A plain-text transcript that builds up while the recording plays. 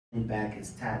back and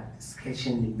start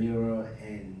sketching the mirror,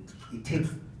 and it takes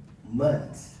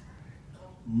months.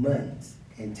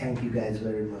 And thank you guys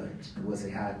very much. It was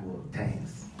a hard work.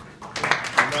 Thanks.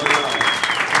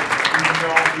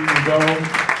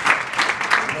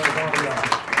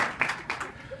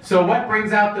 So what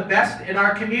brings out the best in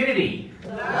our community?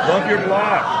 Love your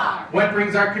block. What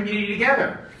brings our community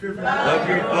together? Love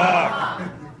your block.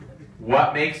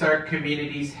 What makes our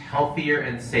communities healthier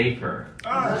and safer?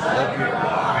 Love your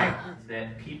block.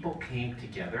 That people came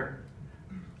together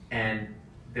and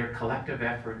their collective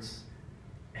efforts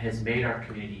has made our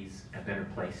communities a better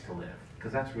place to live,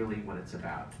 because that's really what it's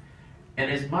about.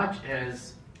 And as much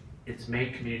as it's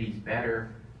made communities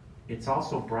better, it's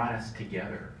also brought us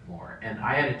together more. And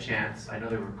I had a chance, I know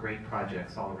there were great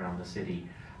projects all around the city,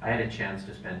 I had a chance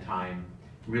to spend time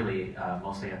really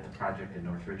mostly at the project in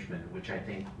North Richmond, which I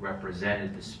think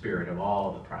represented the spirit of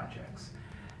all the projects.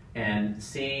 And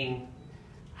seeing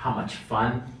how much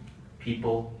fun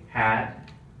people had,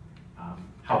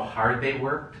 how hard they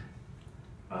worked,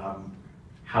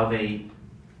 how they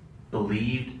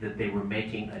believed that they were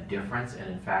making a difference, and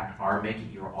in fact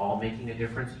you're all making a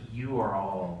difference. You are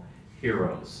all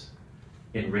heroes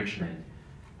in Richmond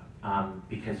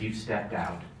because you stepped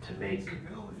out to make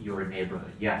your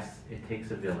neighborhood. Yes, it takes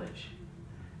a village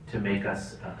to make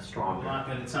us stronger. One block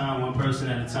at a time, one person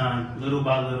at a time. Little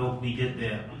by little, we get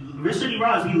there. Rich City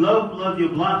Rise, we love your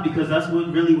block because that's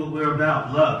really what we're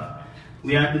about, love.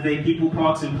 We activate people,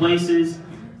 parks, and places.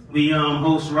 We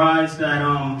host rides that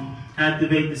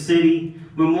activate the city.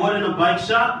 We're more than a bike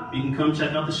shop. You can come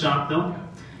check out the shop though.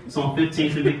 It's on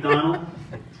 15th and McDonald.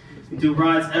 We do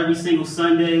rides every single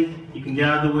Sunday. You can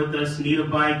gather with us, need a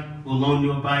bike, we'll loan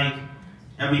you a bike.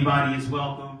 Everybody is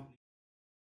welcome.